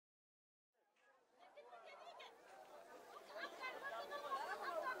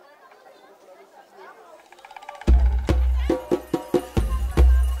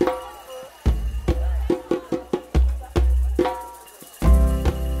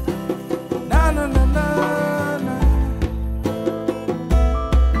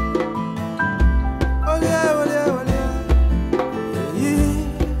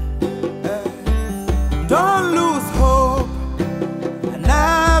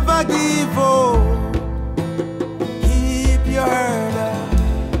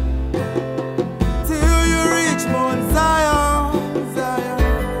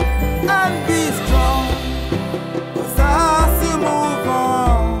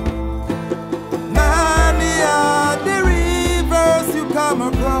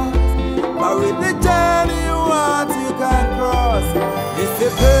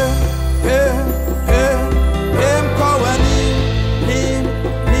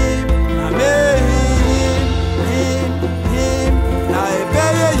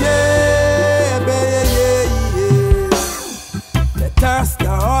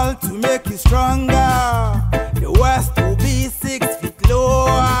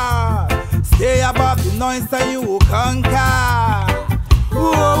noise that you will conquer.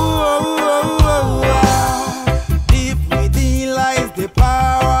 Deep within lies the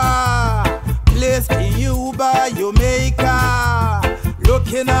power placed in you by your maker.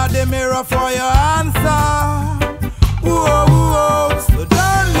 Looking at the mirror for your answer. So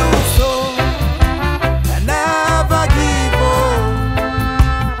don't lose hope and never give up.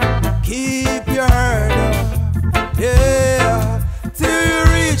 Keep your head up, yeah, till you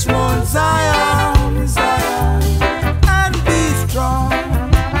reach Mount Zion, Zion, and be strong.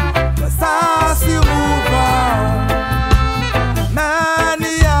 'Cause as you move on,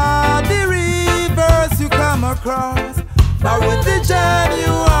 many are the rivers you come across. Now with the journey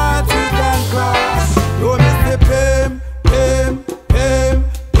you want you can cross. Don't miss the pain.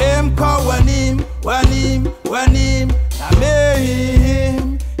 Cause when him, na me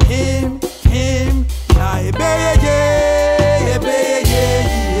him, na yeah.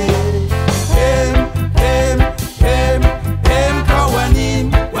 Cause when him,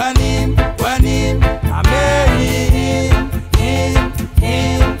 na me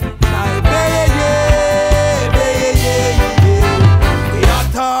him, na yeah. We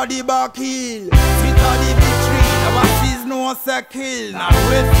are the back hill, sweet on the victory. Our seas no sekkle, now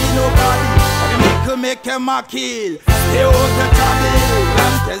wait for nobody. Mickle make a muckle. Stay out the trouble,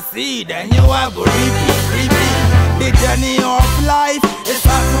 plant the seed, and you have to repeat. The journey of life is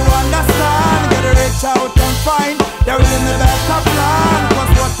hard to understand. Gotta reach out and find there is in the better plan.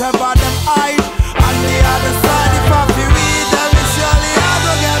 'Cause whatever them hide on the other side, if I be read them, we surely have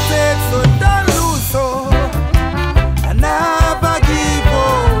to get it. So don't lose hope and never give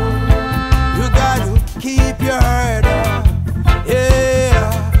up. You gotta keep your head up,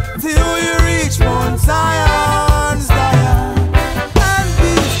 yeah, till you reach Mount Zion, and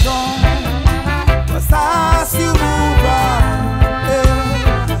be strong. 'Cause as you move on, yeah,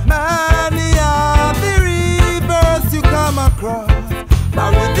 many are the rivers you come across. Now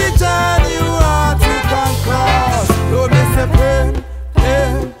with the journey you want you can cross. Don't miss a pain.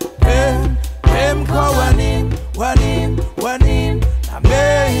 Cause when him, I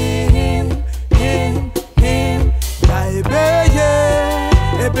made him, I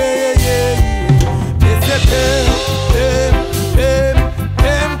obey, miss a pain.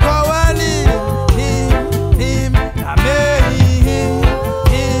 Cause when him, I made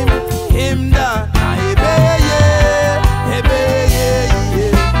him that I obey.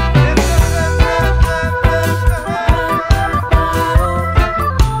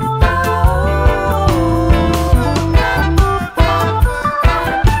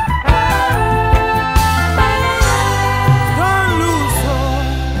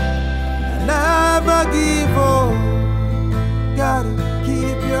 Gotta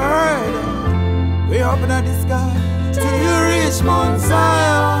keep your head up, way up in the sky, till you reach Mount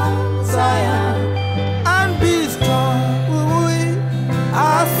Zion, Zion.